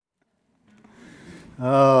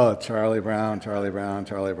Oh, Charlie Brown, Charlie Brown,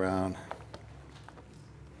 Charlie Brown.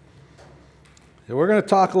 Yeah, we're going to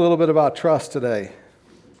talk a little bit about trust today.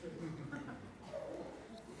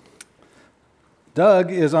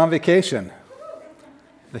 Doug is on vacation.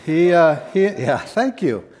 Yeah, thank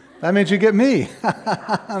you. That means you get me.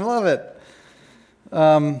 I love it.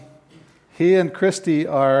 He and Christy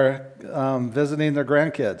are visiting their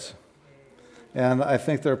grandkids. And I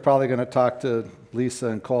think they're probably going to talk to Lisa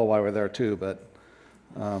and Cole while we're there too. But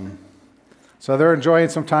so they're enjoying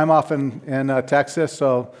some time off in Texas.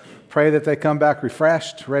 So pray that they come back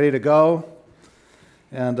refreshed, ready to go,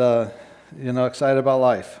 and excited about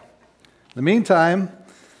life. In the meantime,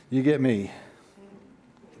 you get me.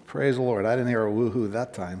 Praise the Lord. I didn't hear a woohoo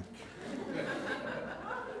that time.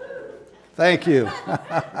 Thank you.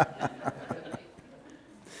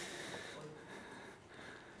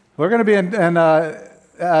 We're going to be in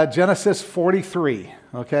Genesis 43,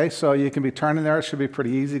 okay? So you can be turning there. It should be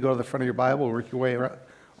pretty easy. Go to the front of your Bible, work your way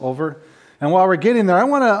over. And while we're getting there, I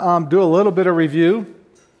want to do a little bit of review.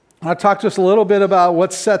 I'll talk just a little bit about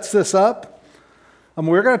what sets this up.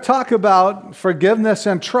 We're going to talk about forgiveness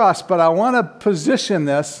and trust, but I want to position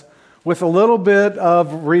this with a little bit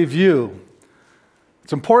of review.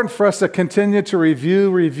 It's important for us to continue to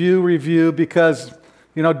review, because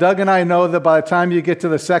Doug and I know that by the time you get to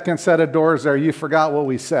the second set of doors there, you forgot what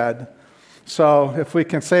we said. So if we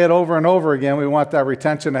can say it over and over again, we want that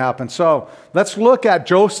retention to happen. So let's look at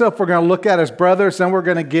Joseph. We're going to look at his brothers. Then we're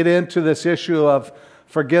going to get into this issue of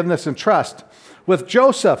forgiveness and trust. With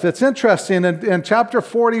Joseph, it's interesting. In chapter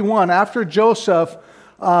 41, after Joseph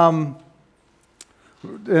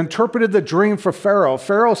interpreted the dream for Pharaoh,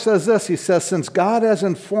 Pharaoh says this. He says, "Since God has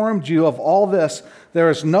informed you of all this, there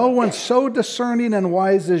is no one so discerning and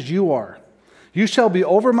wise as you are. You shall be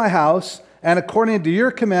over my house, and according to your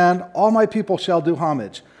command, all my people shall do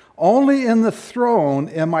homage. Only in the throne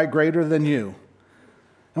am I greater than you."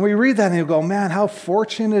 And we read that and you go, man, how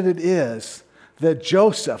fortunate it is that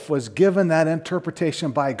Joseph was given that interpretation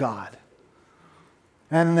by God.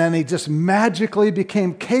 And then he just magically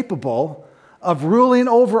became capable of ruling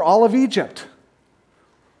over all of Egypt.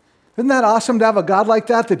 Isn't that awesome to have a God like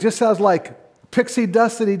that just has like pixie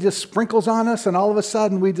dust that he just sprinkles on us, and all of a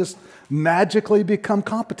sudden we just magically become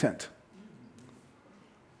competent?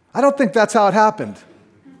 I don't think that's how it happened.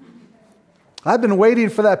 I've been waiting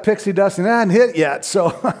for that pixie dust and it hasn't hit yet,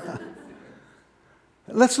 so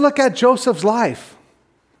let's look at Joseph's life.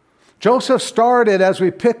 Joseph started, as we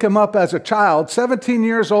pick him up as a child, 17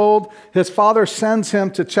 years old. His father sends him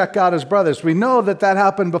to check out his brothers. We know that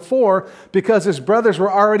happened before because his brothers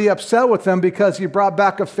were already upset with him because he brought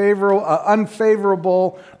back an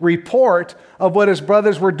unfavorable report of what his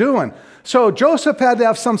brothers were doing. So Joseph had to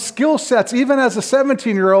have some skill sets, even as a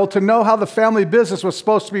 17-year-old, to know how the family business was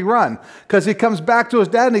supposed to be run. Because he comes back to his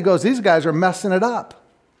dad and he goes, these guys are messing it up.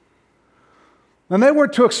 And they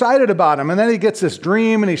weren't too excited about him. And then he gets this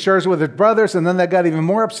dream and he shares it with his brothers, and then they got even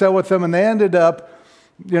more upset with him, and they ended up,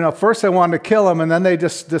 first they wanted to kill him, and then they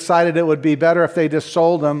just decided it would be better if they just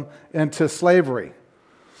sold him into slavery.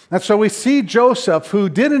 And so we see Joseph, who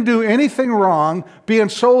didn't do anything wrong, being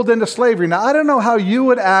sold into slavery. Now, I don't know how you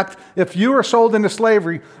would act if you were sold into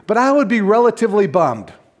slavery, but I would be relatively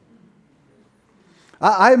bummed.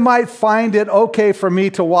 I might find it okay for me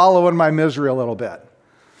to wallow in my misery a little bit.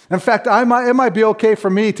 In fact, it might be okay for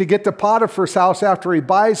me to get to Potiphar's house after he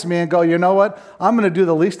buys me and go, you know what? I'm going to do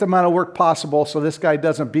the least amount of work possible so this guy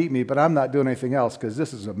doesn't beat me, but I'm not doing anything else because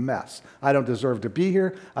this is a mess. I don't deserve to be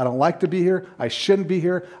here. I don't like to be here. I shouldn't be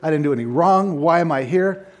here. I didn't do any wrong. Why am I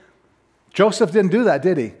here? Joseph didn't do that,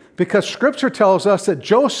 did he? Because Scripture tells us that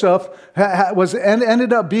Joseph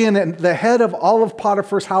ended up being the head of all of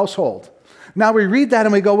Potiphar's household. Now we read that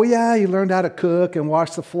and we go, well, yeah, he learned how to cook and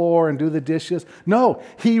wash the floor and do the dishes. No,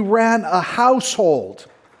 he ran a household.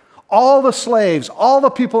 All the slaves, all the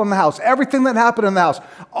people in the house, everything that happened in the house,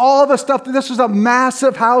 all the stuff. This was a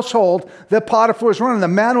massive household that Potiphar was running. The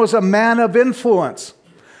man was a man of influence.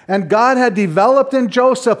 And God had developed in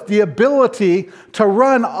Joseph the ability to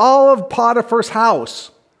run all of Potiphar's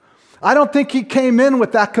house. I don't think he came in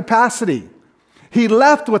with that capacity. He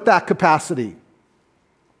left with that capacity.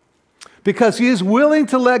 Because he is willing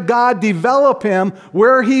to let God develop him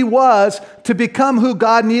where he was to become who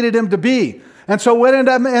God needed him to be. And so what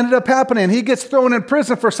ended up happening? He gets thrown in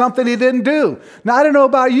prison for something he didn't do. Now, I don't know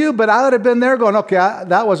about you, but I would have been there going, okay,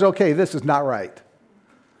 that was okay. This is not right.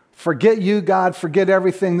 Forget you, God. Forget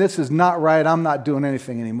everything. This is not right. I'm not doing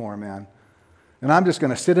anything anymore, man. And I'm just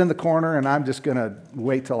going to sit in the corner and I'm just going to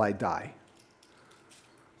wait till I die.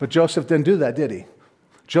 But Joseph didn't do that, did he?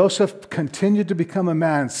 Joseph continued to become a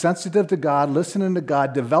man sensitive to God, listening to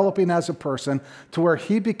God, developing as a person to where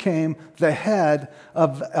he became the head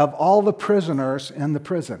of all the prisoners in the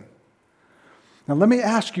prison. Now, let me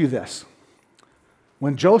ask you this.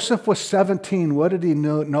 When Joseph was 17, what did he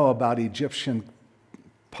know about Egyptian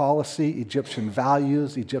policy, Egyptian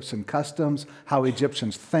values, Egyptian customs, how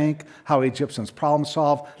Egyptians think, how Egyptians problem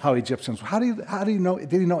solve, how do you know,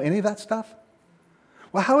 did he know any of that stuff?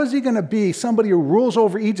 Well, how is he going to be somebody who rules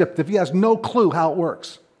over Egypt if he has no clue how it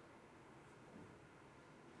works?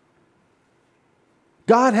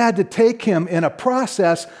 God had to take him in a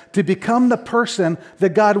process to become the person that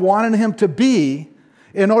God wanted him to be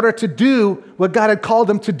in order to do what God had called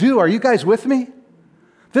him to do. Are you guys with me?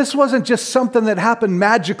 This wasn't just something that happened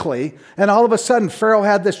magically, and all of a sudden Pharaoh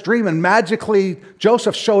had this dream and magically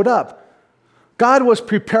Joseph showed up. God was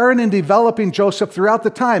preparing and developing Joseph throughout the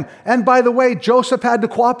time. And by the way, Joseph had to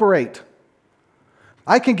cooperate.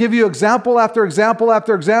 I can give you example after example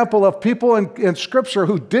after example of people in Scripture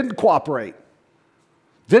who didn't cooperate.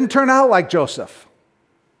 Didn't turn out like Joseph.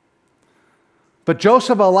 But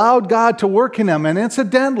Joseph allowed God to work in him. And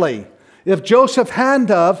incidentally, if Joseph hadn't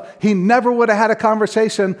have, he never would have had a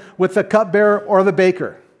conversation with the cupbearer or the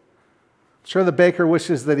baker. I'm sure the baker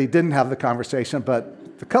wishes that he didn't have the conversation,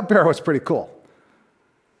 but the cupbearer was pretty cool.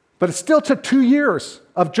 But it still took 2 years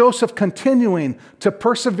of Joseph continuing to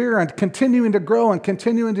persevere and continuing to grow and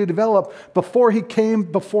continuing to develop before he came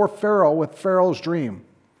before Pharaoh with Pharaoh's dream.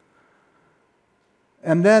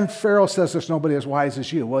 And then Pharaoh says, there's nobody as wise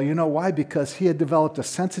as you. Well, you know why? Because he had developed a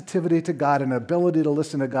sensitivity to God, an ability to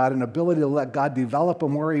listen to God, an ability to let God develop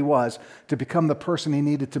him where he was to become the person he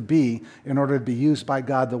needed to be in order to be used by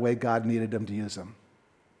God the way God needed him to use him.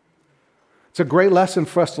 It's a great lesson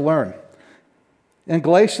for us to learn. In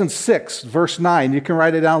Galatians 6, verse 9, you can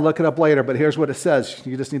write it down, look it up later, but here's what it says.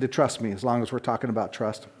 You just need to trust me as long as we're talking about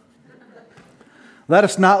trust. Let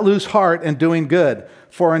us not lose heart in doing good,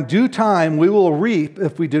 for in due time we will reap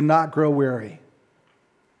if we do not grow weary.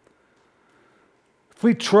 If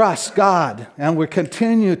we trust God and we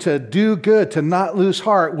continue to do good, to not lose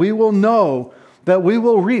heart, we will know that we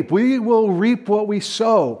will reap. We will reap what we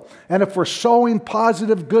sow. And if we're sowing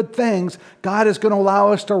positive good things, God is going to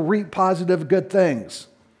allow us to reap positive good things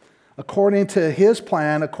according to his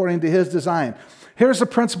plan, according to his design. Here's the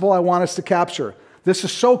principle I want us to capture. This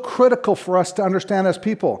is so critical for us to understand as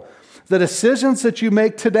people. The decisions that you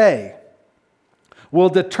make today will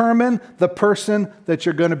determine the person that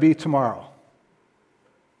you're going to be tomorrow.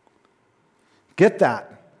 Get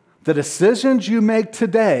that. The decisions you make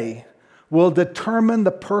today will determine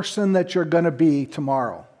the person that you're going to be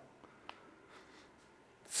tomorrow.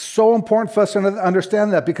 It's so important for us to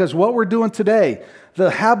understand that because what we're doing today, the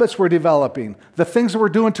habits we're developing, the things that we're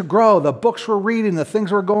doing to grow, the books we're reading, the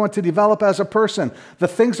things we're going to develop as a person, the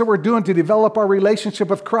things that we're doing to develop our relationship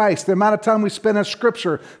with Christ, the amount of time we spend in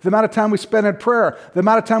Scripture, the amount of time we spend in prayer, the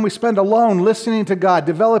amount of time we spend alone listening to God,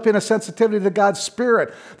 developing a sensitivity to God's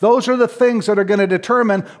Spirit, those are the things that are going to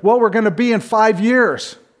determine what we're going to be in 5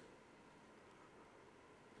 years.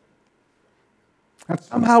 And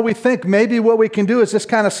somehow we think maybe what we can do is just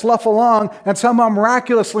kind of slough along, and somehow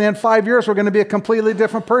miraculously in 5 years we're going to be a completely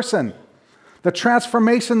different person. The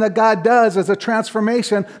transformation that God does is a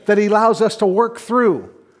transformation that he allows us to work through.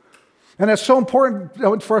 And it's so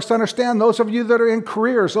important for us to understand, those of you that are in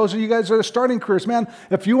careers, those of you guys that are starting careers, man,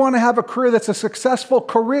 if you want to have a career that's a successful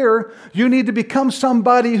career, you need to become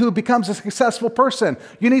somebody who becomes a successful person.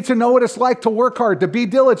 You need to know what it's like to work hard, to be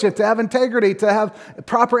diligent, to have integrity, to have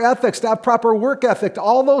proper ethics, to have proper work ethic,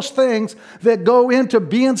 all those things that go into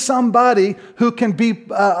being somebody who can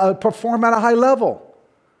perform at a high level.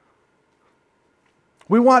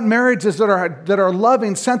 We want marriages that are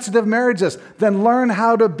loving, sensitive marriages. Then learn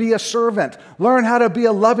how to be a servant. Learn how to be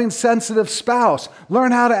a loving, sensitive spouse.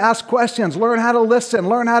 Learn how to ask questions. Learn how to listen.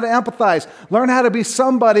 Learn how to empathize. Learn how to be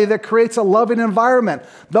somebody that creates a loving environment.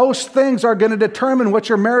 Those things are going to determine what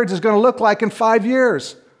your marriage is going to look like in 5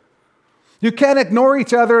 years. You can't ignore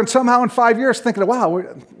each other and somehow in 5 years thinking, wow,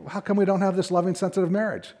 how come we don't have this loving, sensitive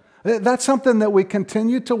marriage? That's something that we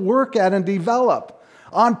continue to work at and develop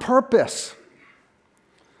on purpose.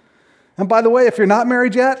 And by the way, if you're not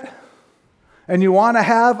married yet and you want to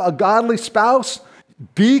have a godly spouse,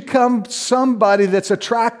 become somebody that's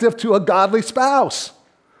attractive to a godly spouse.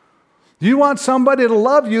 You want somebody to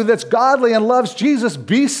love you that's godly and loves Jesus,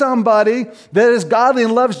 be somebody that is godly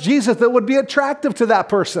and loves Jesus that would be attractive to that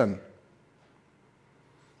person.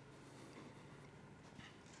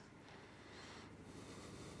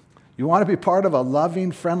 You want to be part of a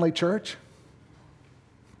loving, friendly church?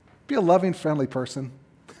 Be a loving, friendly person.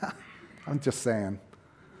 I'm just saying.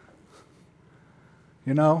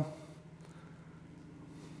 You know,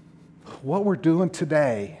 what we're doing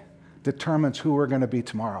today determines who we're going to be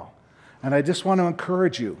tomorrow. And I just want to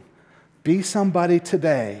encourage you, be somebody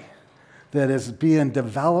today that is being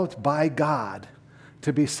developed by God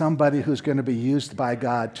to be somebody who's going to be used by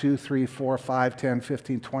God 2, 3, 4, 5, 10,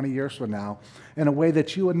 15, 20 years from now in a way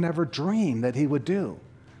that you would never dream that he would do.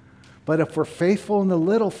 But if we're faithful in the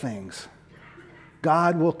little things,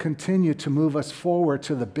 God will continue to move us forward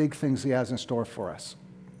to the big things he has in store for us.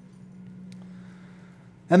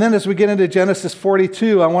 And then as we get into Genesis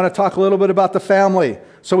 42, I want to talk a little bit about the family.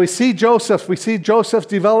 So we see Joseph's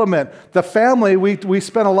development. The family, we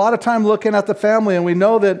spent a lot of time looking at the family, and we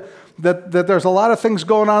know that there's a lot of things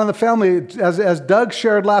going on in the family. As Doug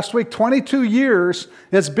shared last week, 22 years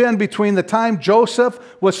it's been between the time Joseph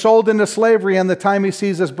was sold into slavery and the time he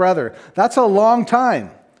sees his brother. That's a long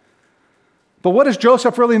time. But what does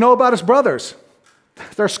Joseph really know about his brothers?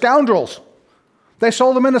 They're scoundrels. They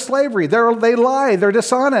sold him into slavery. They lie. They're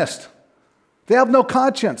dishonest. They have no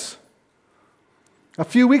conscience. A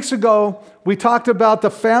few weeks ago, we talked about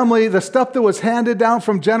the family, the stuff that was handed down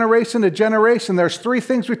from generation to generation. There's 3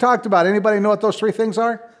 things we talked about. Anybody know what those 3 things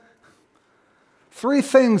are? 3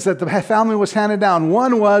 things that the family was handed down.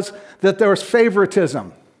 One was that there was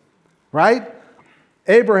favoritism, right?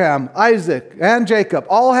 Abraham, Isaac, and Jacob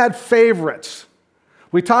all had favorites.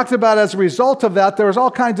 We talked about as a result of that, there was all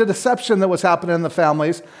kinds of deception that was happening in the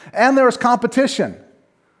families, and there was competition.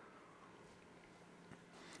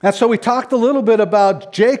 And so we talked a little bit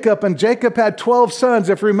about Jacob, and Jacob had 12 sons,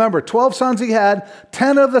 if you remember. 12 sons he had,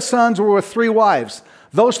 10 of the sons were with 3 wives.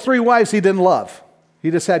 Those 3 wives he didn't love. He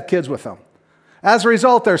just had kids with them. As a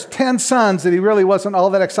result, there's 10 sons that he really wasn't all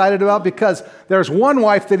that excited about because there's one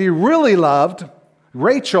wife that he really loved,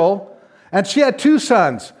 Rachel, and she had 2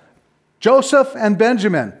 sons, Joseph and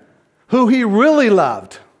Benjamin, who he really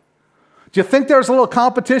loved. Do you think there's a little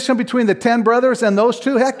competition between the 10 brothers and those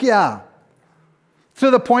 2? Heck yeah. To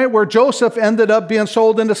the point where Joseph ended up being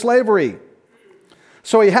sold into slavery.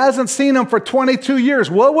 So he hasn't seen them for 22 years.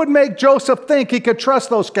 What would make Joseph think he could trust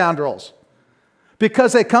those scoundrels?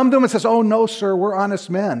 Because they come to him and says, "Oh no, sir, we're honest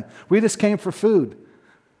men. We just came for food."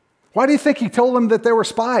 Why do you think he told them that they were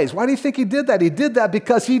spies? Why do you think he did that? He did that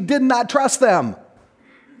because he did not trust them.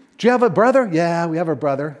 Do you have a brother? Yeah, we have a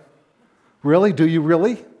brother. Really? Do you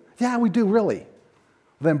really? Yeah, we do really.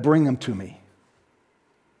 Then bring him to me.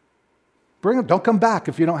 Bring him. Don't come back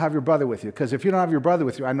if you don't have your brother with you, because if you don't have your brother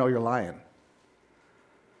with you, I know you're lying.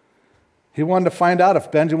 He wanted to find out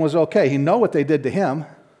if Benjamin was okay. He knew what they did to him.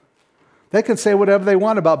 They can say whatever they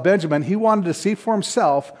want about Benjamin. He wanted to see for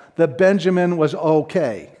himself that Benjamin was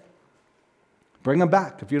okay. Bring him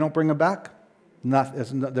back. If you don't bring him back,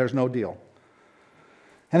 there's no deal.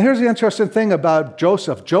 And here's the interesting thing about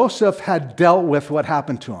Joseph. Joseph had dealt with what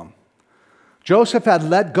happened to him. Joseph had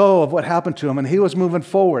let go of what happened to him, and he was moving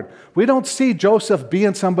forward. We don't see Joseph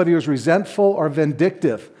being somebody who's resentful or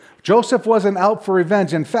vindictive. Joseph wasn't out for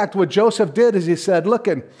revenge. In fact, what Joseph did is he said, "Look,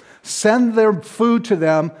 send their food to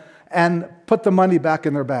them and put the money back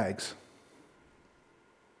in their bags."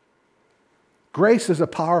 Grace is a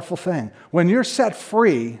powerful thing. When you're set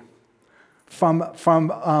free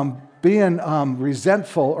from being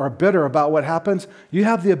resentful or bitter about what happens, you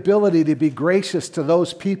have the ability to be gracious to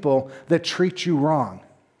those people that treat you wrong.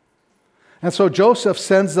 And so Joseph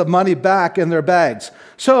sends the money back in their bags.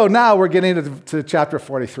 So now we're getting to chapter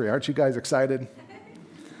 43. Aren't you guys excited?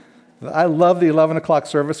 I love the 11 o'clock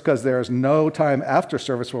service because there is no time after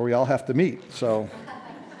service where we all have to meet. So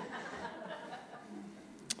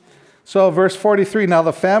verse 43, now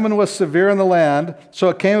the famine was severe in the land, so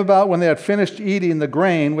it came about when they had finished eating the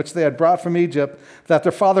grain which they had brought from Egypt, that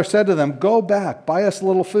their father said to them, "Go back, buy us a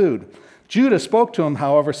little food." Judah spoke to him,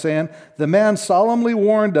 however, saying, "The man solemnly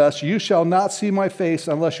warned us, 'You shall not see my face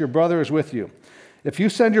unless your brother is with you. If you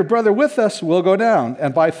send your brother with us, we'll go down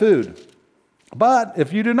and buy food. But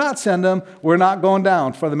if you do not send him, we're not going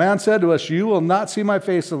down. For the man said to us, 'You will not see my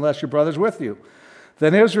face unless your brother's with you.'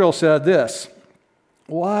 Then Israel said this,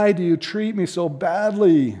 'Why do you treat me so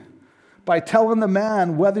badly by telling the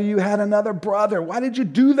man whether you had another brother? Why did you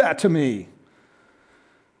do that to me?'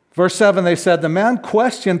 Verse 7, they said, 'The man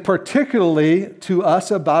questioned particularly to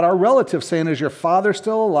us about our relatives, saying, "Is your father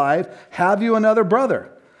still alive? Have you another brother?"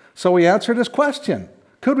 So we answered his question.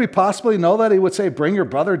 Could we possibly know that he would say, "Bring your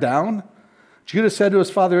brother down"? Judah said to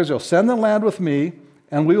his father Israel, "Send the land with me,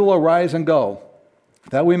 and we will arise and go,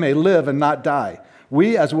 that we may live and not die,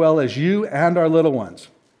 we as well as you and our little ones.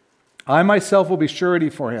 I myself will be surety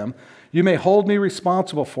for him. You may hold me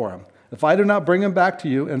responsible for him. If I do not bring him back to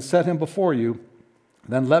you and set him before you,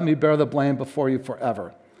 then let me bear the blame before you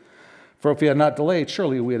forever." For if he had not delayed,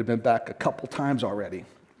 surely we would have been back a couple times already.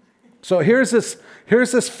 So here's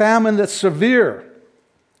this famine that's severe.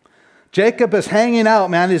 Jacob is hanging out,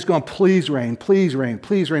 man. He's going, please rain, please rain,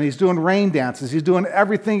 please rain. He's doing rain dances. He's doing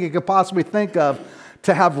everything he could possibly think of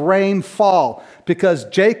to have rain fall, because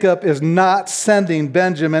Jacob is not sending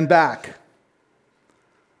Benjamin back.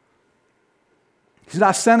 He's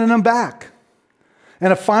not sending him back.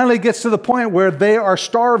 And it finally gets to the point where they are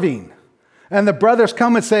starving. And the brothers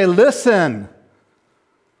come and say, listen,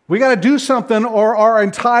 we got to do something or our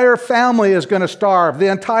entire family is going to starve, the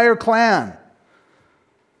entire clan.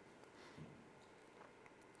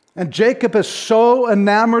 And Jacob is so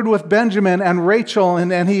enamored with Benjamin and Rachel,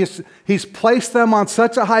 and he's placed them on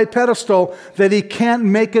such a high pedestal that he can't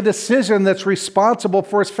make a decision that's responsible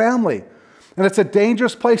for his family. And it's a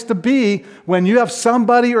dangerous place to be when you have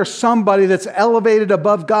somebody that's elevated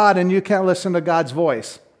above God and you can't listen to God's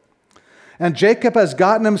voice. And Jacob has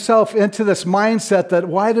gotten himself into this mindset that,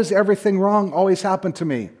 why does everything wrong always happen to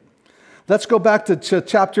me? Let's go back to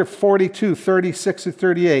chapter 42, 36 to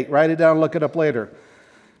 38. Write it down and look it up later,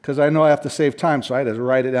 because I know I have to save time, so I had to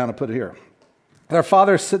write it down and put it here. Their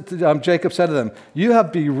father, Jacob, said to them, you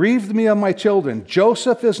have bereaved me of my children.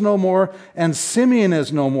 Joseph is no more, and Simeon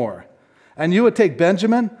is no more. And you would take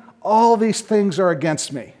Benjamin? All these things are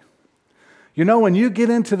against me. You know, when you get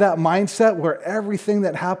into that mindset where everything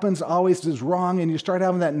that happens always is wrong, and you start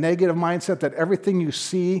having that negative mindset that everything you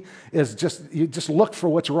see is you just look for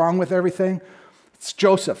what's wrong with everything, it's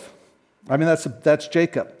Joseph. I mean, that's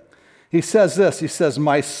Jacob. He says this, he says,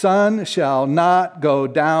 my son shall not go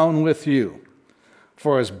down with you,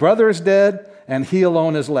 for his brother is dead, and he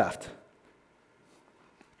alone is left.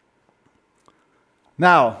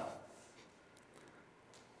 Now,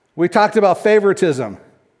 we talked about favoritism.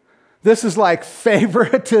 This is like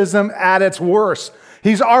favoritism at its worst.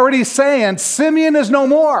 He's already saying Simeon is no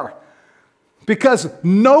more because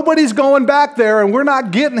nobody's going back there and we're not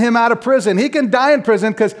getting him out of prison. He can die in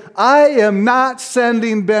prison because I am not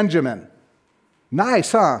sending Benjamin.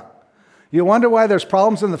 Nice, huh? You wonder why there's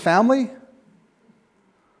problems in the family?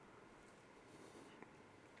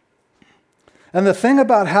 And the thing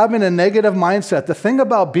about having a negative mindset, the thing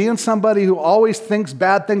about being somebody who always thinks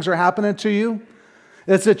bad things are happening to you,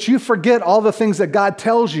 is that you forget all the things that God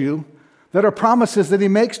tells you that are promises that he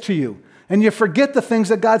makes to you. And you forget the things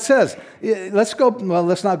that God says. Let's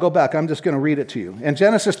not go back. I'm just going to read it to you. In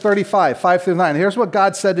Genesis 35, 5 through 9, here's what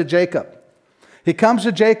God said to Jacob. He comes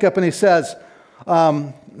to Jacob and he says,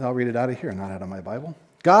 I'll read it out of here, not out of my Bible.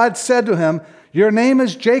 God said to him, your name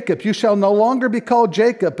is Jacob. You shall no longer be called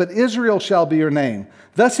Jacob, but Israel shall be your name.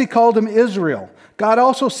 Thus he called him Israel. God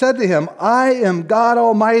also said to him, I am God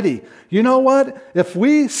Almighty. You know what? If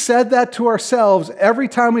we said that to ourselves every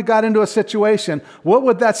time we got into a situation, what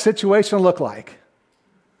would that situation look like?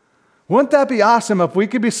 Wouldn't that be awesome if we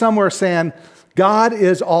could be somewhere saying, God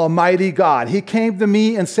is Almighty God. He came to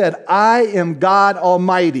me and said, I am God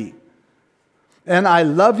Almighty. And I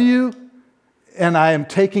love you, and I am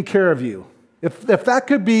taking care of you. If that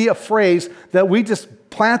could be a phrase that we just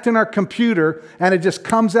plant in our computer and it just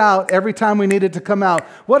comes out every time we need it to come out,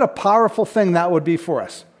 what a powerful thing that would be for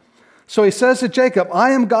us. So he says to Jacob,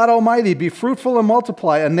 I am God Almighty, be fruitful and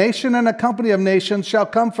multiply. A nation and a company of nations shall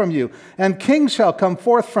come from you, and kings shall come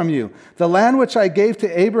forth from you. The land which I gave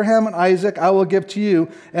to Abraham and Isaac I will give to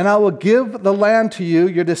you, and I will give the land to you,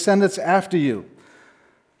 your descendants after you.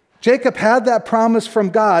 Jacob had that promise from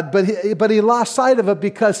God, but he lost sight of it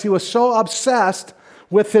because he was so obsessed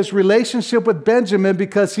with his relationship with Benjamin,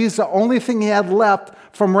 because he's the only thing he had left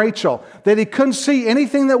from Rachel, that he couldn't see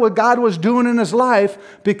anything that what God was doing in his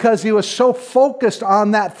life because he was so focused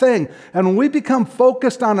on that thing. And when we become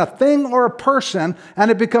focused on a thing or a person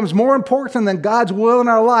and it becomes more important than God's will in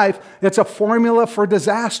our life, it's a formula for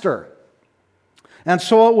disaster. And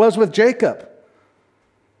so it was with Jacob.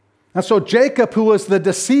 And so Jacob, who was the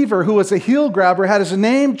deceiver, who was a heel grabber, had his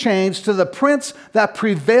name changed to the prince that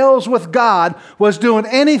prevails with God, was doing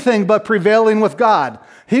anything but prevailing with God.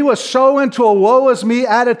 He was so into a woe is me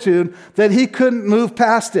attitude that he couldn't move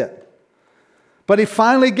past it. But he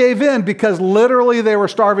finally gave in because literally they were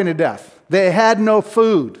starving to death. They had no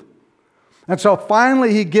food. And so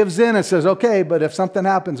finally he gives in and says, okay, but if something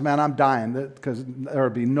happens, man, I'm dying because there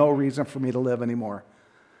would be no reason for me to live anymore.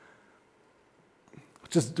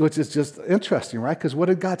 Which is just interesting, right? Because what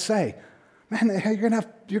did God say? Man,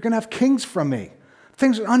 you're gonna have kings from me.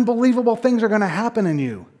 Unbelievable things are gonna happen in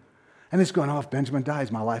you. And he's going, oh, if Benjamin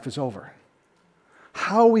dies, my life is over.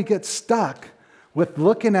 How we get stuck with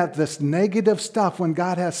looking at this negative stuff when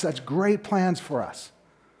God has such great plans for us.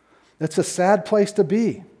 It's a sad place to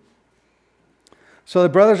be. So the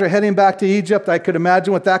brothers are heading back to Egypt. I could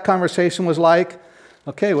imagine what that conversation was like.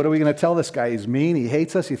 Okay, what are we going to tell this guy? He's mean, he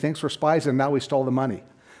hates us, he thinks we're spies, and now we stole the money.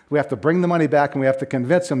 We have to bring the money back, and we have to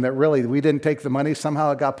convince him that really we didn't take the money,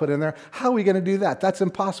 somehow it got put in there. How are we going to do that? That's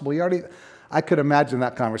impossible. I could imagine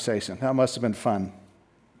that conversation. That must have been fun.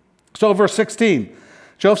 So verse 16,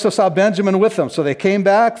 Joseph saw Benjamin with them. So they came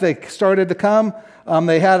back, they started to come.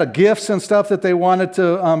 They had gifts and stuff that they wanted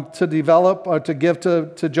to develop or to give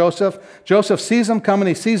to Joseph. Joseph sees them coming.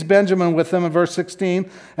 He sees Benjamin with them in verse 16.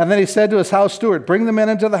 And then he said to his house steward, bring the men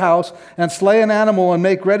into the house and slay an animal and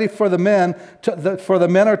make ready for the men, for the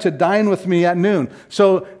men are to dine with me at noon.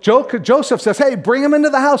 So Joseph says, hey, bring them into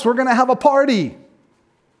the house. We're going to have a party.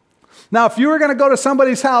 Now, if you were going to go to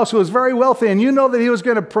somebody's house who was very wealthy and you know that he was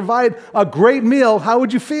going to provide a great meal, how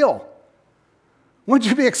would you feel? Wouldn't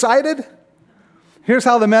you be excited? Here's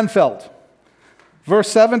how the men felt. Verse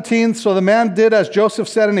 17, so the man did as Joseph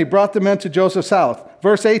said, and he brought the men to Joseph's house.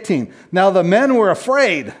 Verse 18, now the men were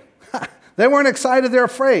afraid. They weren't excited, they're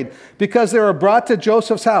afraid, because they were brought to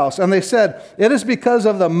Joseph's house. And they said, it is because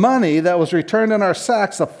of the money that was returned in our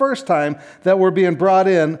sacks the first time that we're being brought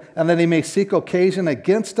in, and that he may seek occasion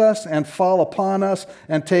against us and fall upon us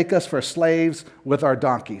and take us for slaves with our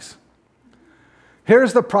donkeys.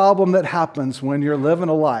 Here's the problem that happens when you're living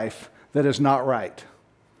a life that is not right.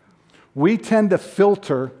 We tend to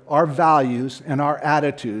filter our values and our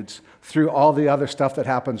attitudes through all the other stuff that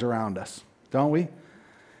happens around us, don't we?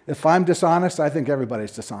 If I'm dishonest, I think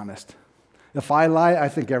everybody's dishonest. If I lie, I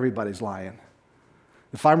think everybody's lying.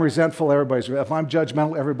 If I'm resentful, if I'm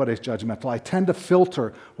judgmental, everybody's judgmental. I tend to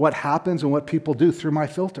filter what happens and what people do through my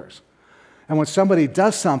filters. And when somebody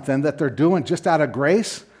does something that they're doing just out of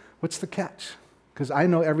grace, what's the catch? Because I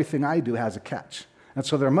know everything I do has a catch. And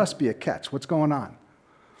so there must be a catch. What's going on?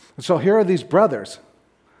 And so here are these brothers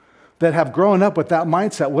that have grown up with that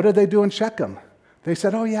mindset. What did they do in Shechem? They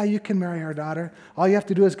said, oh yeah, you can marry our daughter. All you have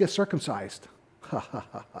to do is get circumcised.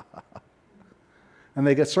 And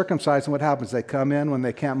they get circumcised, and what happens? They come in when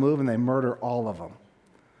they can't move, and they murder all of them.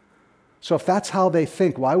 So if that's how they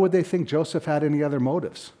think, why would they think Joseph had any other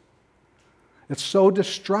motives? It's so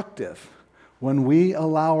destructive when we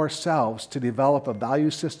allow ourselves to develop a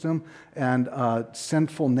value system and a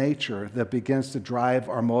sinful nature that begins to drive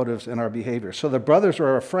our motives and our behavior. So the brothers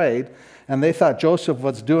were afraid, and they thought Joseph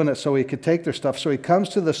was doing it so he could take their stuff. So he comes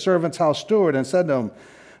to the servant's house steward and said to him,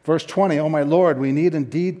 verse 20, oh my Lord, we need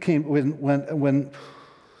indeed came when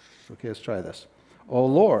okay, let's try this. Oh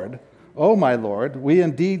Lord, oh my Lord, we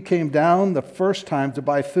indeed came down the first time to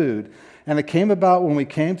buy food. And it came about when we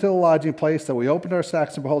came to the lodging place that we opened our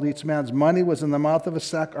sacks, and behold, each man's money was in the mouth of a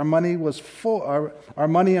sack. Our money was full, our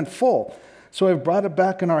money in full. So we've brought it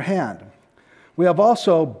back in our hand. We have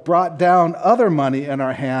also brought down other money in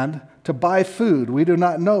our hand to buy food. We do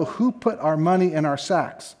not know who put our money in our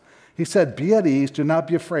sacks. He said, be at ease, do not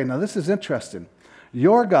be afraid. Now this is interesting.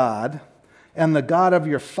 Your God and the God of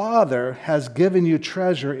your father has given you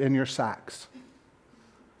treasure in your sacks.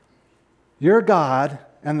 Your God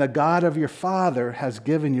and the God of your father has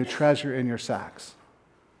given you treasure in your sacks.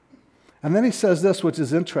 And then he says this, which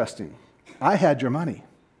is interesting. I had your money.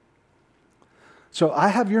 So I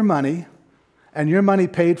have your money, and your money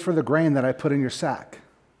paid for the grain that I put in your sack.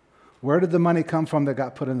 Where did the money come from that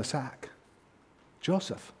got put in the sack?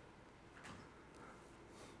 Joseph.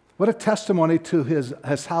 What a testimony to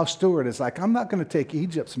his house steward. Is like, I'm not going to take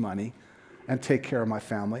Egypt's money and take care of my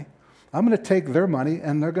family. I'm going to take their money,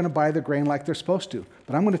 and they're going to buy the grain like they're supposed to.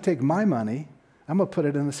 But I'm going to take my money, I'm going to put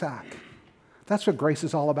it in the sack. That's what grace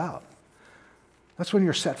is all about. That's when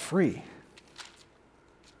you're set free.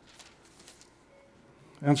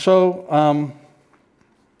 And so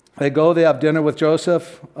they have dinner with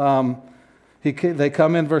Joseph. They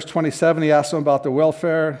come in, verse 27, he asks them about their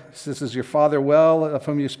welfare. He says, is your father well, of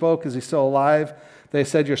whom you spoke? Is he still alive? They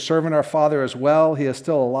said, your servant, our father, is well. He is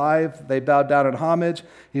still alive. They bowed down in homage.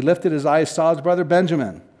 He lifted his eyes, saw his brother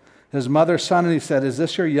Benjamin, his mother's son, and he said, is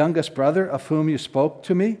this your youngest brother of whom you spoke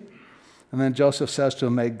to me? And then Joseph says to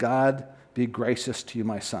him, may God be gracious to you,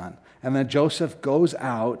 my son. And then Joseph goes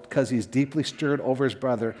out because he's deeply stirred over his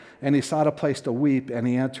brother, and he sought a place to weep, and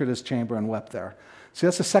he entered his chamber and wept there. See,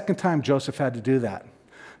 that's the second time Joseph had to do that.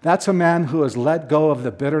 That's a man who has let go of the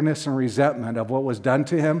bitterness and resentment of what was done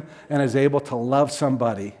to him and is able to love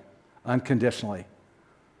somebody unconditionally.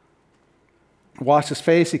 Washed his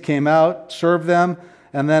face, he came out, served them,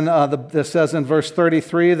 And then this says in verse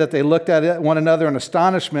 33 that they looked at one another in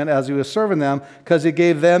astonishment as he was serving them, because he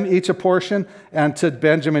gave them each a portion, and to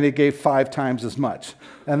Benjamin he gave 5 times as much.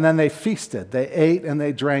 And then they feasted. They ate and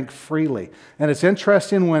they drank freely. And it's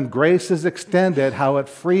interesting when grace is extended, how it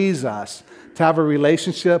frees us to have a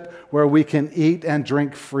relationship where we can eat and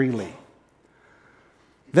drink freely.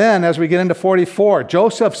 Then, as we get into 44,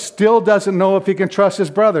 Joseph still doesn't know if he can trust his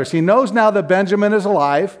brothers. He knows now that Benjamin is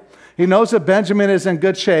alive. He knows that Benjamin is in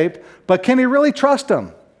good shape, but can he really trust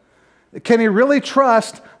him? Can he really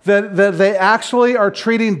trust that they actually are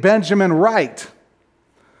treating Benjamin right?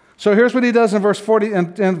 So here's what he does in verse 40,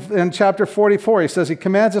 in chapter 44. He says, he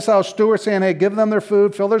commands his house steward, saying, hey, give them their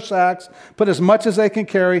food, fill their sacks, put as much as they can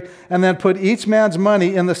carry, and then put each man's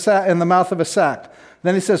money in the mouth of a sack.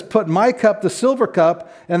 Then he says, put my cup, the silver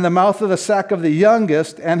cup, in the mouth of the sack of the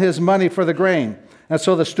youngest, and his money for the grain. And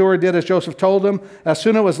so the steward did as Joseph told him. As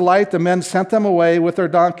soon as it was light, the men sent them away with their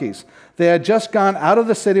donkeys. They had just gone out of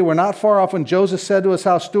the city, were not far off, when Joseph said to his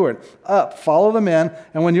house steward, up, follow the men,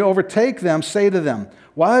 and when you overtake them, say to them,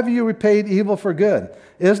 why have you repaid evil for good?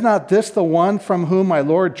 Is not this the one from whom my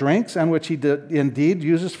Lord drinks, and which he indeed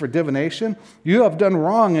uses for divination? You have done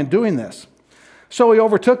wrong in doing this. So he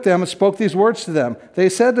overtook them and spoke these words to them. They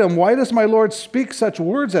said to him, why does my Lord speak such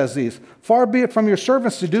words as these? Far be it from your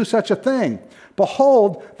servants to do such a thing.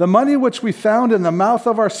 Behold, the money which we found in the mouth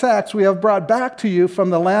of our sacks we have brought back to you from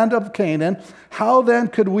the land of Canaan. How then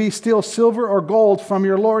could we steal silver or gold from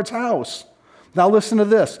your Lord's house? Now listen to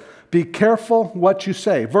this. Be careful what you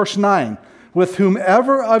say. Verse 9, with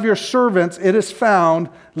whomever of your servants it is found,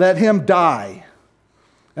 let him die.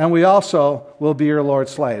 And we also will be your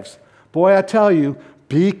Lord's slaves. Boy, I tell you,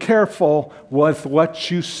 be careful with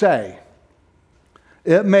what you say.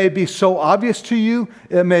 It may be so obvious to you,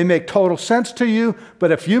 it may make total sense to you,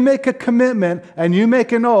 but if you make a commitment and you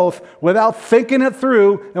make an oath without thinking it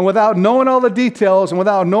through and without knowing all the details and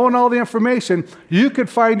without knowing all the information, you could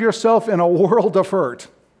find yourself in a world of hurt.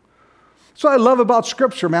 So I love about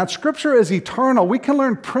Scripture, man. Scripture is eternal. We can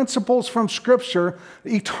learn principles from Scripture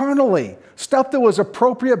eternally. Stuff that was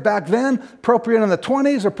appropriate back then, appropriate in the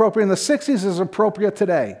 20s, appropriate in the 60s, is appropriate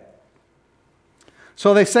today.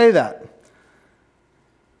 So they say that.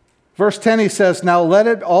 Verse 10, he says, now let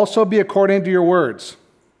it also be according to your words.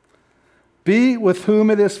 Be with whom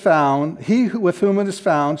it is found, he with whom it is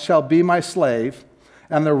found shall be my slave,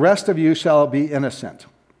 and the rest of you shall be innocent.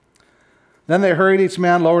 Then they hurried, each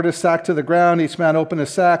man lowered his sack to the ground, each man opened his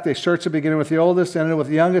sack. They searched it, beginning with the oldest, ended with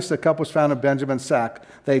the youngest. The cup was found in Benjamin's sack.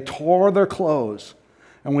 They tore their clothes,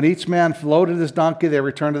 and when each man loaded his donkey, they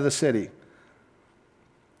returned to the city.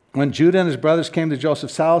 When Judah and his brothers came to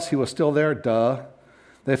Joseph's house, he was still there.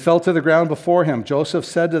 They fell to the ground before him. Joseph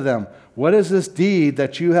said to them, what is this deed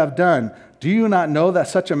that you have done? Do you not know that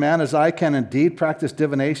such a man as I can indeed practice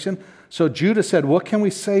divination? So Judah said, what can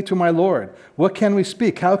we say to my Lord? What can we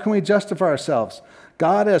speak? How can we justify ourselves?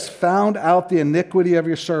 God has found out the iniquity of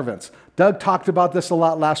your servants. Doug talked about this a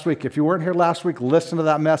lot last week. If you weren't here last week, listen to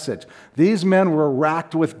that message. These men were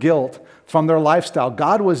racked with guilt from their lifestyle.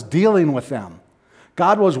 God was dealing with them.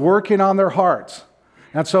 God was working on their hearts.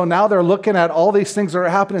 And so now they're looking at all these things that are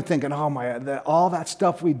happening, thinking, oh my, all that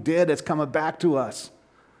stuff we did is coming back to us.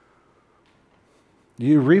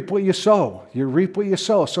 You reap what you sow. You reap what you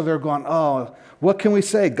sow. So they're going, oh, what can we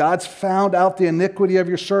say? God's found out the iniquity of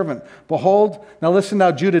your servant. Behold, now listen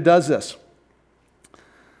how Judah does this.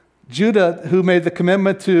 Judah, who made the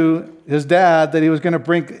commitment to his dad that he was going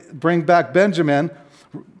to bring back Benjamin,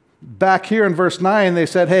 back here in verse 9, they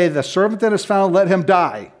said, hey, the servant that is found, let him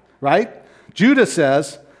die, right? Judah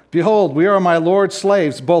says, behold, we are my Lord's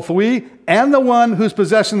slaves, both we and the one whose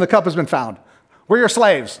possession the cup has been found. We're your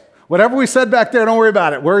slaves. Whatever we said back there, don't worry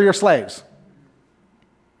about it. We're your slaves.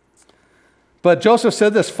 But Joseph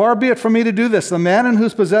said this, far be it from me to do this. The man in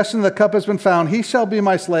whose possession the cup has been found, he shall be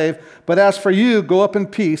my slave. But as for you, go up in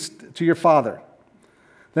peace to your father.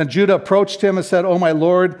 Then Judah approached him and said, oh, my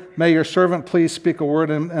Lord, may your servant please speak a word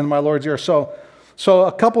in my Lord's ear. So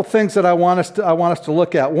a couple things that I want us to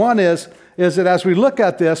look at. One is that as we look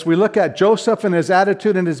at this, we look at Joseph and his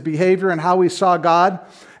attitude and his behavior and how he saw God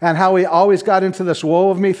and how he always got into this woe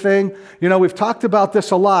of me thing. You know, we've talked about this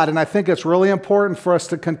a lot, and I think it's really important for us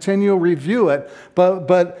to continue review it,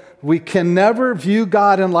 but we can never view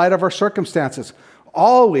God in light of our circumstances.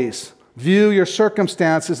 Always view your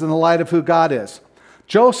circumstances in the light of who God is.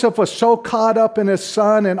 Joseph was so caught up in his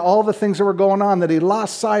son and all the things that were going on that he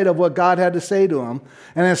lost sight of what God had to say to him.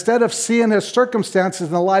 And instead of seeing his circumstances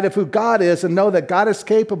in the light of who God is and know that God is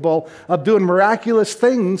capable of doing miraculous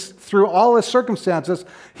things through all his circumstances,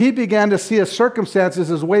 he began to see his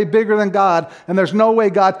circumstances as way bigger than God, and there's no way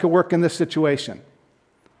God could work in this situation.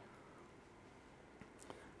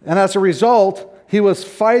 And as a result, he was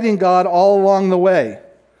fighting God all along the way.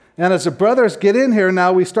 And as the brothers get in here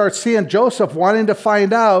now, we start seeing Joseph wanting to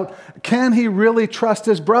find out, can he really trust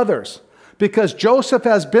his brothers? Because Joseph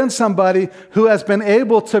has been somebody who has been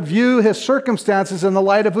able to view his circumstances in the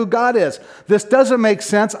light of who God is. This doesn't make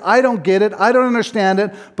sense. I don't get it. I don't understand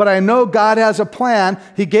it. But I know God has a plan.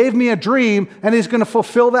 He gave me a dream, and he's going to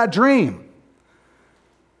fulfill that dream.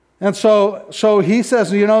 And so he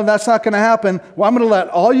says, that's not going to happen. Well, I'm going to let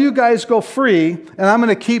all you guys go free, and I'm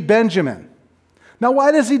going to keep Benjamin. Now,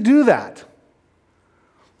 why does he do that?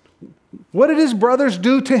 What did his brothers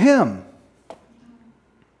do to him?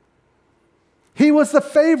 He was the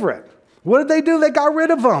favorite. What did they do? They got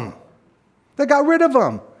rid of him.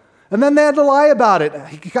 And then they had to lie about it.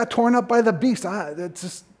 He got torn up by the beast.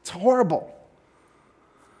 It's horrible.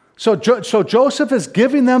 So Joseph is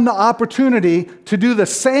giving them the opportunity to do the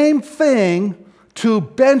same thing to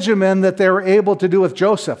Benjamin that they were able to do with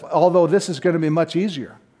Joseph, although this is going to be much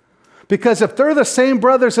easier. Because if they're the same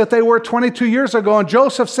brothers that they were 22 years ago, and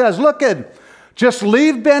Joseph says, look, just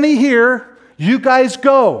leave Benny here, you guys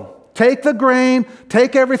go. Take the grain,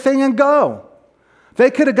 take everything and go. They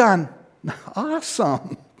could have gone,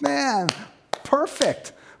 awesome, man,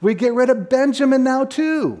 perfect. We get rid of Benjamin now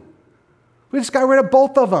too. We just got rid of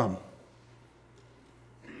both of them.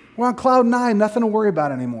 We're on cloud 9, nothing to worry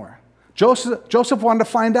about anymore. Joseph wanted to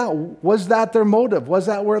find out, was that their motive? Was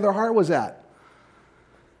that where their heart was at?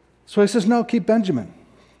 So he says, no, keep Benjamin.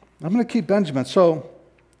 I'm going to keep Benjamin. So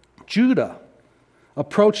Judah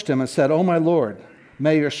approached him and said, oh, my Lord,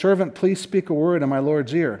 may your servant please speak a word in my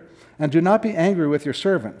Lord's ear, and do not be angry with your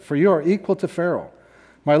servant, for you are equal to Pharaoh.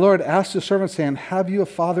 My Lord asked his servant, saying, have you a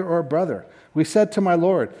father or a brother? We said to my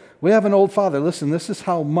Lord, we have an old father. Listen, this is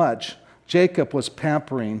how much Jacob was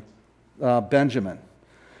pampering Benjamin.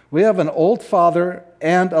 We have an old father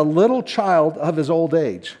and a little child of his old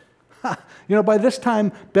age. By this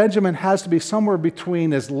time, Benjamin has to be somewhere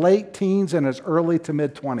between his late teens and his early to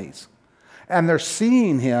mid-20s. And they're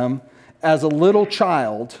seeing him as a little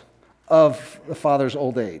child of the father's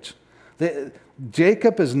old age.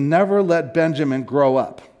 Jacob has never let Benjamin grow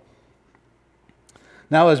up.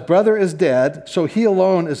 Now his brother is dead, so he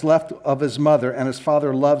alone is left of his mother, and his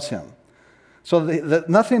father loves him. So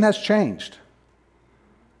nothing has changed.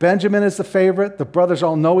 Benjamin is the favorite. The brothers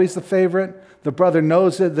all know he's the favorite. The brother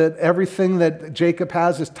knows that everything that Jacob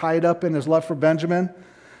has is tied up in his love for Benjamin.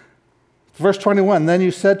 Verse 21, then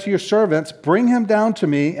you said to your servants, bring him down to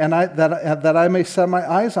me, and that I may set my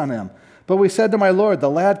eyes on him. But we said to my Lord, the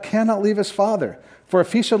lad cannot leave his father, for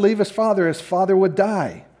if he should leave his father would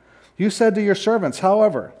die. You said to your servants,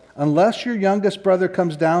 however, unless your youngest brother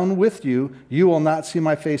comes down with you, you will not see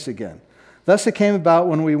my face again. Thus it came about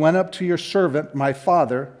when we went up to your servant, my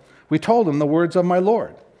father, we told him the words of my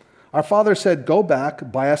Lord. Our father said, go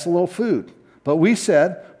back, buy us a little food. But we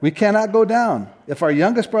said, we cannot go down. If our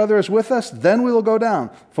youngest brother is with us, then we will go down,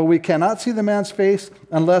 for we cannot see the man's face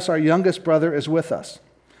unless our youngest brother is with us.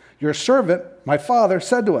 Your servant, my father,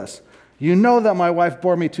 said to us, you know that my wife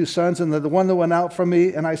bore me 2 sons, and that the one that went out from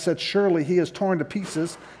me, and I said, surely he is torn to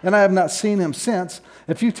pieces, and I have not seen him since.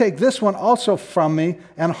 If you take this one also from me,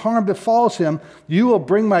 and harm befalls him, you will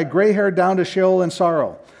bring my gray hair down to Sheol in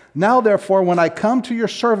sorrow. Now, therefore, when I come to your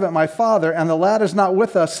servant, my father, and the lad is not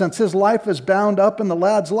with us, since his life is bound up in the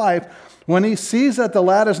lad's life, when he sees that the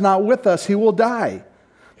lad is not with us, he will die.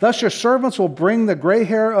 Thus your servants will bring the gray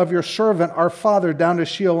hair of your servant, our father, down to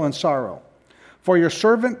Sheol in sorrow. For your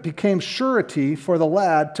servant became surety for the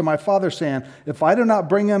lad to my father, saying, if I do not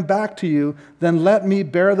bring him back to you, then let me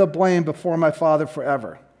bear the blame before my father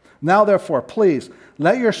forever. Now, therefore, please,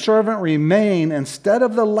 let your servant remain instead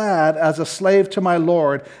of the lad as a slave to my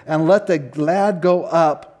Lord, and let the lad go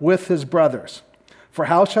up with his brothers. For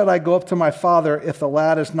how shall I go up to my father if the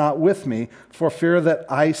lad is not with me, for fear that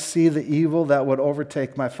I see the evil that would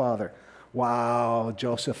overtake my father? Wow,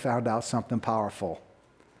 Joseph found out something powerful.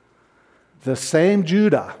 The same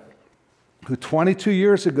Judah who 22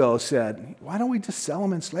 years ago said, why don't we just sell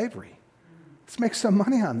him in slavery? Let's make some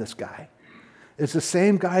money on this guy. It's the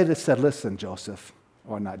same guy that said, listen, Joseph,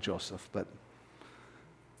 or not Joseph, but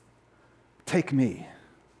take me.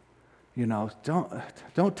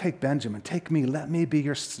 Don't take Benjamin. Take me. Let me be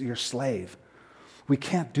your slave. We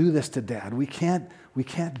can't do this to Dad. We can't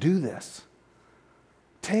do this.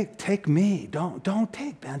 Take me. Don't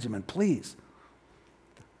take Benjamin, please.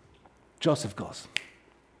 Joseph goes,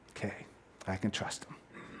 okay, I can trust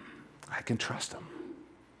him.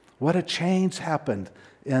 What a change happened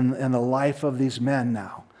in the life of these men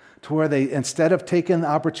now, to where they, instead of taking the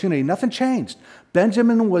opportunity, nothing changed.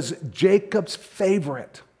 Benjamin was Jacob's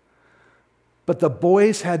favorite. But the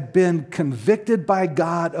boys had been convicted by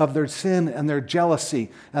God of their sin and their jealousy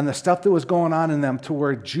and the stuff that was going on in them, to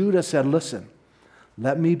where Judah said, listen,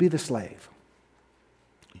 let me be the slave.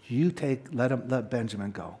 Let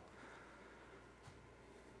Benjamin go.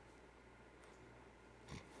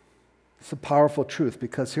 It's a powerful truth,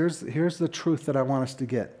 because here's the truth that I want us to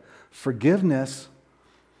get. Forgiveness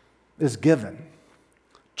is given.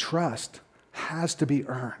 Trust has to be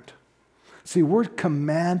earned. See, we're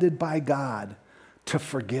commanded by God to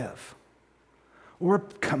forgive. We're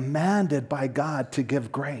commanded by God to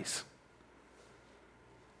give grace.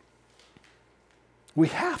 We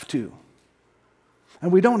have to.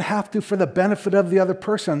 And we don't have to for the benefit of the other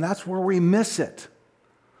person. That's where we miss it.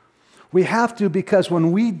 We have to, because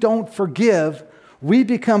when we don't forgive, we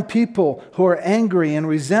become people who are angry and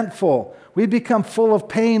resentful. We become full of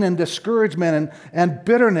pain and discouragement and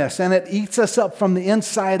bitterness, and it eats us up from the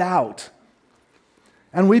inside out.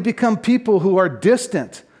 And we become people who are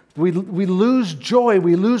distant. We lose joy.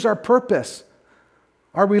 We lose our purpose.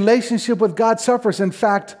 Our relationship with God suffers. In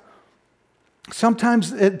fact,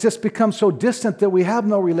 sometimes it just becomes so distant that we have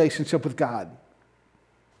no relationship with God.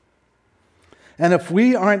 And if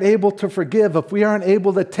we aren't able to forgive, if we aren't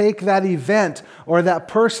able to take that event or that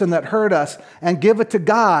person that hurt us and give it to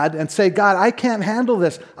God and say, God, I can't handle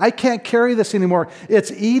this. I can't carry this anymore.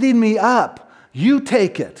 It's eating me up. You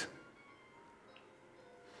take it.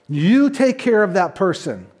 You take care of that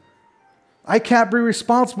person. I can't be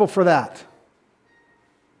responsible for that.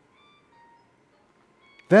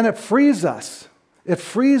 Then it frees us. It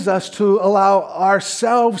frees us to allow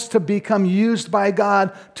ourselves to become used by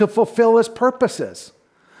God to fulfill His purposes.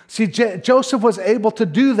 See, Joseph was able to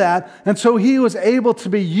do that, and so he was able to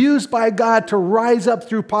be used by God to rise up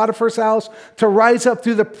through Potiphar's house, to rise up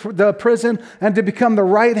through the prison, and to become the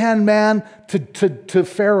right-hand man to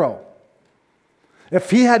Pharaoh. If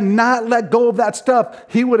he had not let go of that stuff,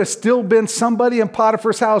 he would have still been somebody in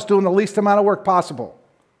Potiphar's house doing the least amount of work possible.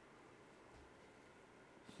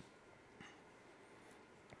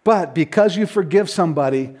 But because you forgive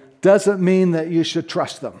somebody doesn't mean that you should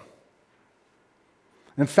trust them.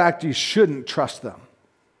 In fact, you shouldn't trust them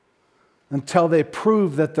until they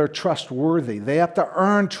prove that they're trustworthy. They have to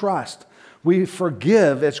earn trust. We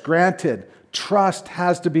forgive, it's granted. Trust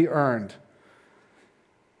has to be earned.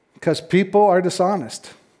 Because people are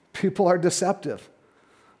dishonest. People are deceptive.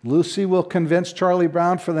 Lucy will convince Charlie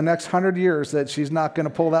Brown for the next 100 years that she's not going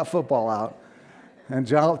to pull that football out. And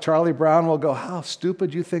Charlie Brown will go, how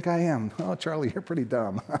stupid you think I am? Oh, Charlie, you're pretty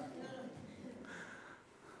dumb.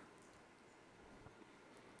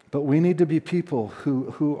 But we need to be people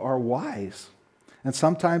who are wise. And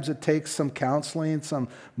sometimes it takes some counseling, some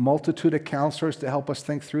multitude of counselors to help us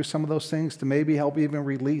think through some of those things, to maybe help even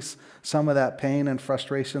release some of that pain and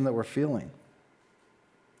frustration that we're feeling.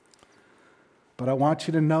 But I want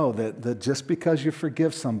you to know that just because you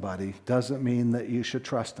forgive somebody doesn't mean that you should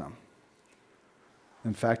trust them.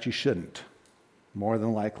 In fact, you shouldn't, more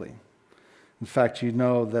than likely. In fact, you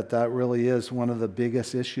know that really is one of the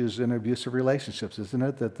biggest issues in abusive relationships, isn't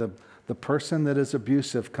it? That the person that is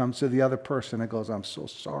abusive comes to the other person and goes, I'm so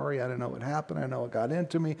sorry, I didn't know what happened, I know it got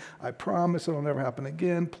into me, I promise it'll never happen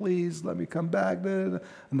again, please let me come back. And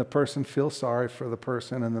the person feels sorry for the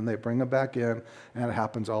person, and then they bring them back in, and it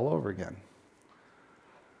happens all over again.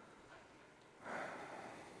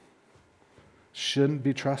 Shouldn't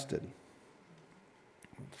be trusted.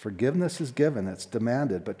 Forgiveness is given, it's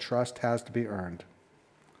demanded, but trust has to be earned.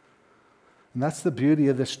 And that's the beauty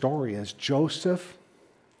of this story, is Joseph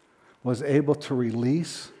was able to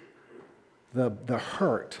release the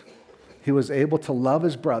hurt. He was able to love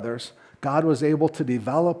his brothers. God was able to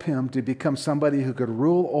develop him to become somebody who could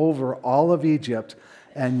rule over all of Egypt,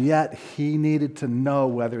 and yet he needed to know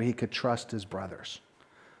whether he could trust his brothers.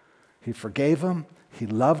 He forgave them. He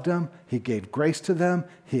loved them. He gave grace to them.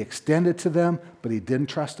 He extended to them, but he didn't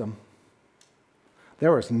trust them.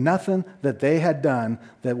 There was nothing that they had done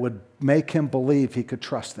that would make him believe he could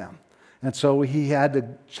trust them. And so he had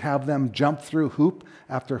to have them jump through hoop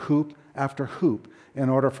after hoop after hoop in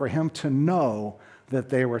order for him to know that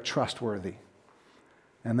they were trustworthy.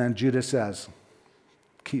 And then Judah says,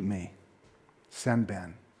 keep me. Send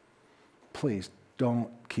Ben. Please don't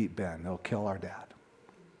keep Ben. They'll kill our dad.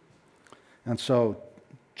 And so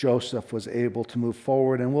Joseph was able to move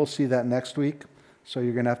forward, and we'll see that next week. So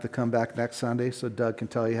you're going to have to come back next Sunday so Doug can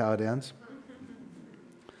tell you how it ends.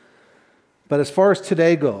 But as far as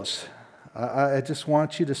today goes, I just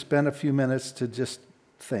want you to spend a few minutes to just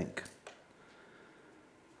think.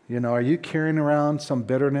 You know, are you carrying around some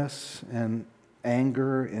bitterness and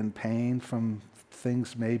anger and pain from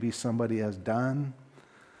things maybe somebody has done?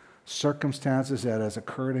 circumstances that has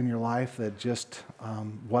occurred in your life that just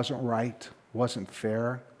wasn't right, wasn't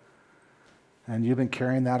fair, and you've been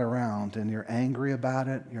carrying that around, and you're angry about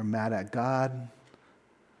it, you're mad at God,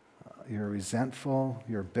 you're resentful,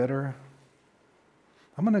 you're bitter,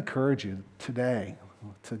 I'm going to encourage you today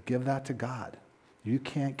to give that to God. You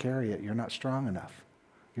can't carry it. You're not strong enough.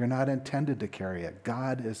 You're not intended to carry it.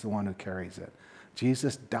 God is the one who carries it.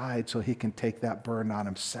 Jesus died so he can take that burden on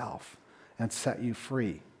himself and set you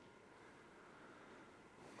free.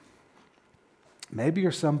 Maybe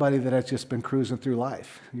you're somebody that has just been cruising through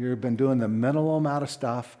life. You've been doing the minimal amount of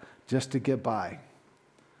stuff just to get by.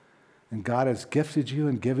 And God has gifted you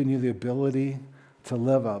and given you the ability to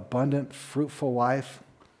live an abundant, fruitful life,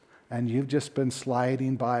 and you've just been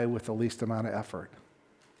sliding by with the least amount of effort.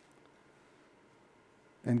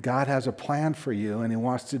 And God has a plan for you, and he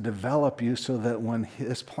wants to develop you so that when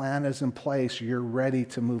his plan is in place, you're ready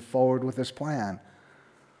to move forward with his plan.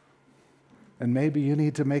 And maybe you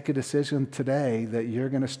need to make a decision today that you're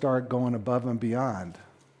going to start going above and beyond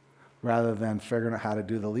rather than figuring out how to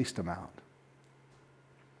do the least amount.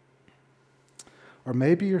 Or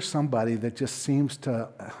maybe you're somebody that just seems to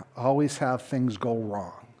always have things go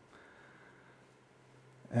wrong.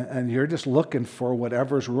 And you're just looking for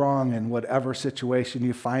whatever's wrong in whatever situation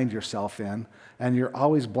you find yourself in. And you're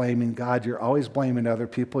always blaming God. You're always blaming other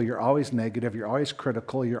people. You're always negative. You're always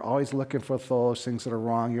critical. You're always looking for those things that are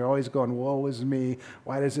wrong. You're always going, woe is me.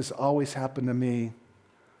 Why does this always happen to me?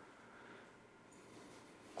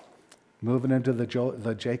 Moving into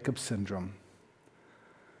the Jacob syndrome.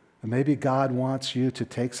 And maybe God wants you to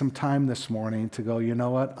take some time this morning to go, you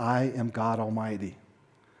know what? I am God Almighty.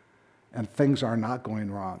 And things are not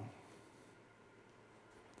going wrong.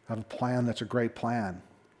 I have a plan that's a great plan.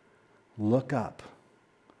 Look up.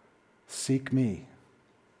 Seek me.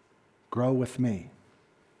 Grow with me.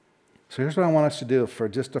 So here's what I want us to do for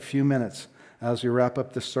just a few minutes as we wrap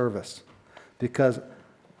up this service. Because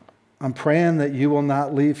I'm praying that you will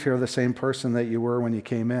not leave here the same person that you were when you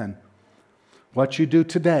came in. What you do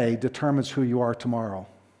today determines who you are tomorrow.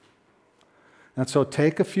 And so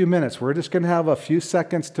take a few minutes. We're just going to have a few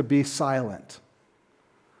seconds to be silent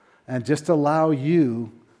and just allow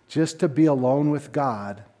you just to be alone with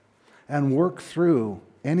God and work through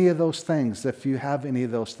any of those things if you have any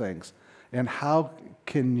of those things. And how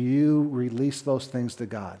can you release those things to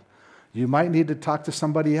God? You might need to talk to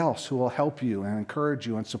somebody else who will help you and encourage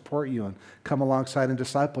you and support you and come alongside and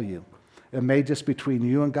disciple you. It may just be between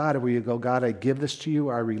you and God, where you go, God, I give this to you,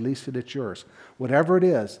 I release it, it's yours. Whatever it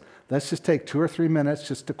is, let's just take 2 or 3 minutes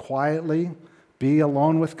just to quietly be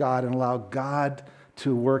alone with God and allow God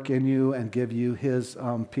to work in you and give you his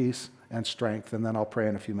peace and strength. And then I'll pray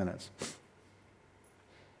in a few minutes.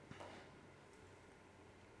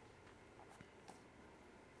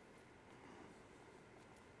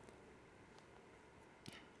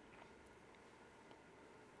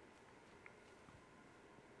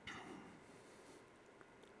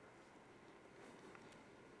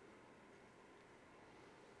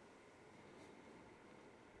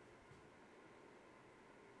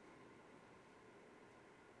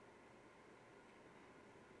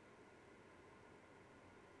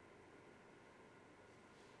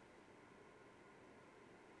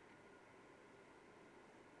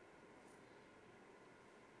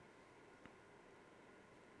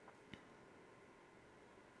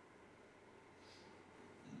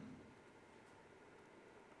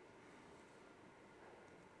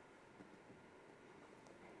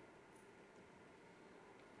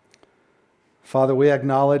 Father, we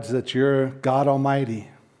acknowledge that you're God Almighty.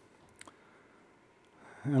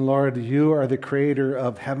 And Lord, you are the creator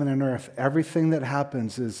of heaven and earth. Everything that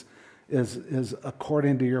happens is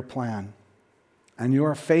according to your plan. And you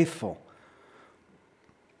are faithful.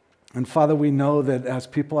 And Father, we know that as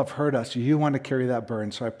people have heard us, you want to carry that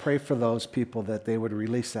burden. So I pray for those people that they would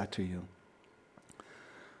release that to you.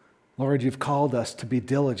 Lord, you've called us to be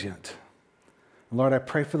diligent. And Lord, I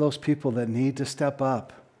pray for those people that need to step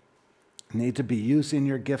up, need to be using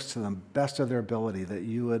your gifts to the best of their ability, that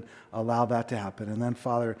you would allow that to happen. And then,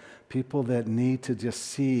 Father, people that need to just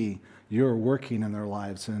see you're working in their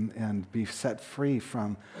lives and be set free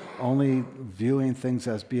from only viewing things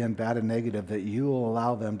as being bad and negative, that you will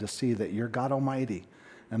allow them to see that you're God Almighty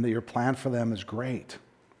and that your plan for them is great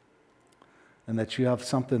and that you have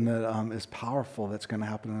something that is powerful that's going to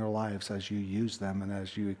happen in their lives as you use them and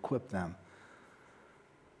as you equip them.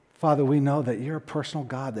 Father, we know that you're a personal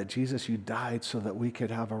God, that Jesus, you died so that we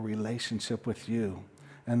could have a relationship with you,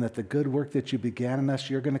 and that the good work that you began in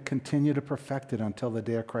us, you're going to continue to perfect it until the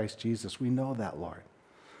day of Christ Jesus. We know that, Lord.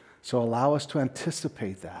 So allow us to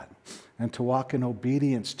anticipate that and to walk in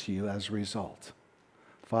obedience to you as a result.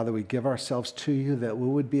 Father, we give ourselves to you that we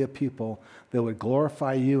would be a people that would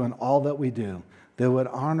glorify you in all that we do, that would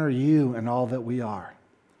honor you in all that we are.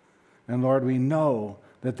 And Lord, we know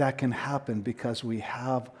that that can happen because we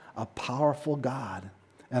have a powerful God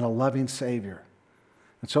and a loving Savior.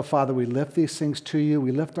 And so, Father, we lift these things to you.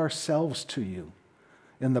 We lift ourselves to you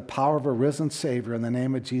in the power of a risen Savior in the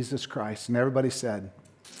name of Jesus Christ. And everybody said,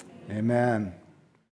 Amen.